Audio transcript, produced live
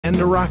and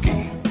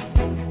Iraqi.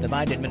 The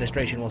Biden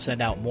administration will send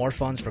out more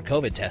funds for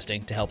COVID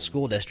testing to help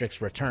school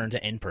districts return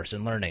to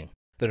in-person learning.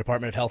 The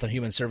Department of Health and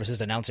Human Services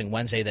announcing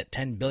Wednesday that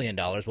 $10 billion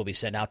will be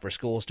sent out for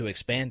schools to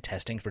expand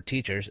testing for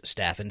teachers,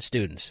 staff, and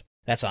students.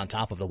 That's on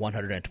top of the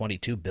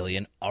 $122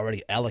 billion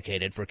already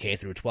allocated for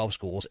K-12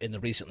 schools in the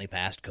recently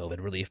passed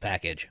COVID relief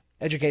package.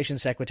 Education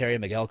Secretary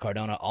Miguel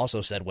Cardona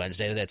also said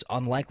Wednesday that it's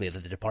unlikely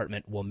that the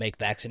department will make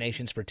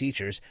vaccinations for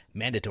teachers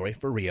mandatory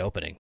for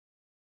reopening.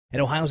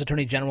 And Ohio's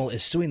Attorney General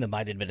is suing the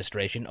Biden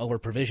administration over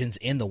provisions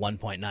in the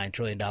 $1.9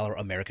 trillion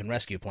American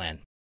Rescue Plan.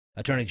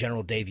 Attorney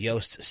General Dave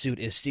Yost's suit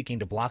is seeking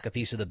to block a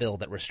piece of the bill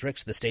that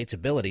restricts the state's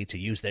ability to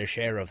use their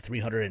share of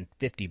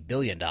 $350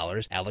 billion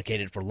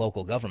allocated for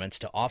local governments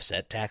to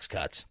offset tax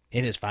cuts.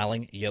 In his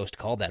filing, Yost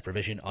called that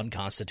provision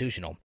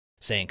unconstitutional,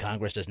 saying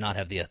Congress does not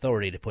have the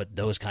authority to put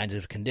those kinds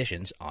of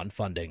conditions on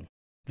funding.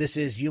 This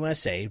is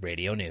USA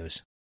Radio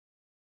News.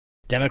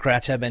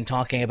 Democrats have been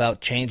talking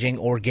about changing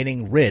or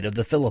getting rid of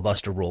the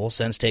filibuster rule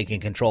since taking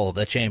control of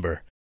the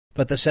chamber.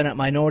 But the Senate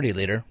Minority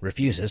Leader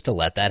refuses to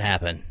let that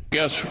happen.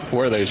 Guess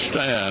where they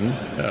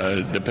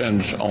stand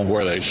depends on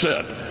where they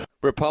sit.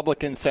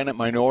 Republican Senate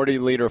Minority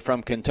Leader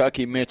from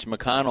Kentucky, Mitch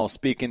McConnell,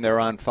 speaking there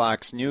on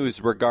Fox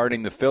News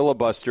regarding the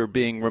filibuster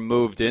being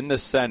removed in the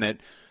Senate.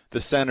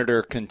 The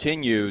senator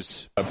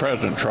continues.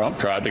 President Trump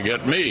tried to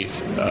get me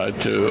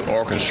to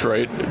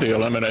orchestrate the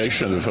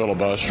elimination of the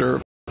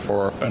filibuster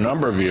for a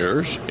number of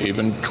years,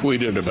 even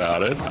tweeted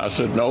about it. I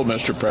said, no,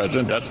 Mr.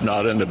 President, that's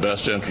not in the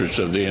best interest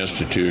of the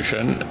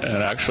institution,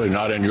 and actually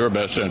not in your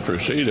best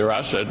interest either.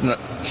 I said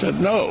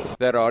no.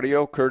 That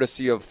audio,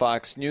 courtesy of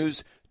Fox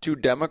News. Two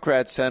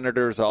Democrat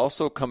senators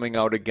also coming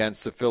out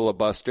against the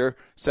filibuster,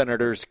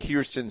 Senators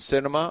Kyrsten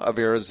Sinema of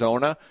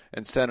Arizona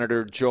and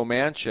Senator Joe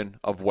Manchin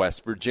of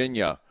West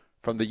Virginia.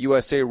 From the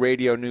USA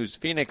Radio News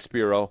Phoenix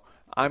Bureau,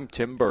 I'm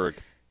Tim Berg.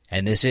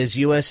 And this is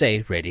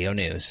USA Radio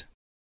News.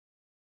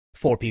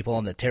 4 people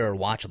on the terror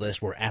watch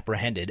list were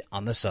apprehended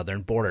on the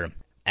southern border.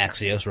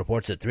 Axios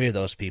reports that 3 of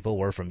those people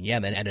were from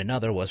Yemen and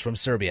another was from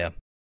Serbia.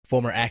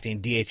 Former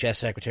acting DHS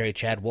Secretary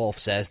Chad Wolf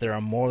says there are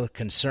more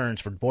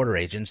concerns for border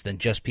agents than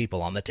just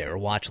people on the terror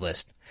watch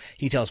list.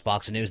 He tells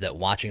Fox News that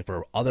watching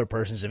for other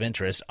persons of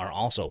interest are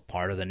also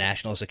part of the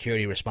national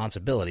security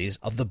responsibilities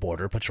of the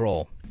Border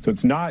Patrol. So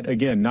it's not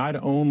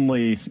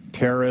only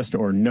terrorist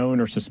or known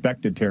or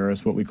suspected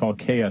terrorists, what we call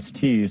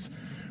KSTs,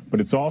 but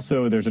it's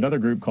also, there's another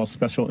group called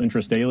special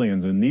interest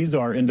aliens, and these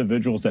are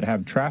individuals that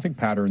have traffic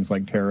patterns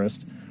like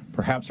terrorists,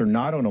 perhaps are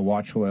not on a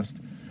watch list,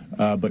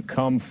 but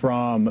come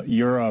from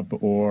Europe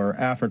or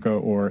Africa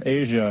or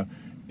Asia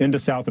into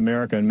South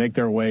America and make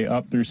their way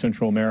up through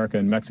Central America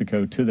and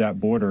Mexico to that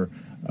border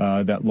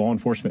that law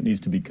enforcement needs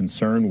to be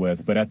concerned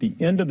with. But at the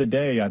end of the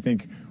day, I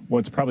think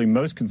what's probably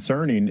most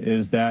concerning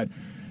is that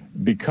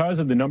because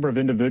of the number of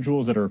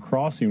individuals that are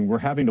crossing, we're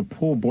having to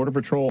pull Border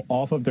Patrol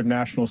off of their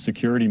national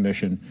security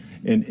mission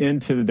and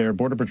into their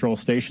Border Patrol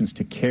stations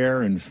to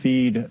care and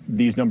feed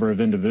these number of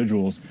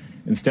individuals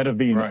instead of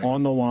being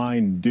on the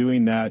line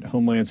doing that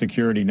Homeland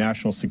Security,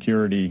 national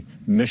security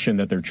mission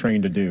that they're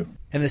trained to do.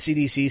 And the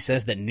CDC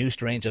says that new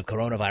strains of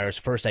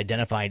coronavirus first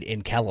identified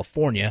in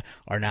California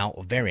are now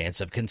variants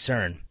of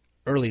concern.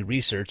 Early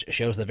research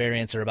shows the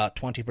variants are about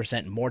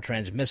 20% more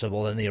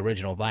transmissible than the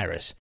original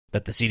virus.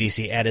 But the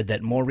CDC added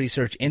that more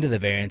research into the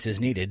variants is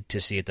needed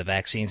to see if the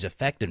vaccine's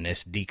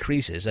effectiveness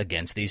decreases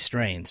against these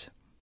strains.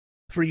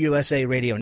 For USA Radio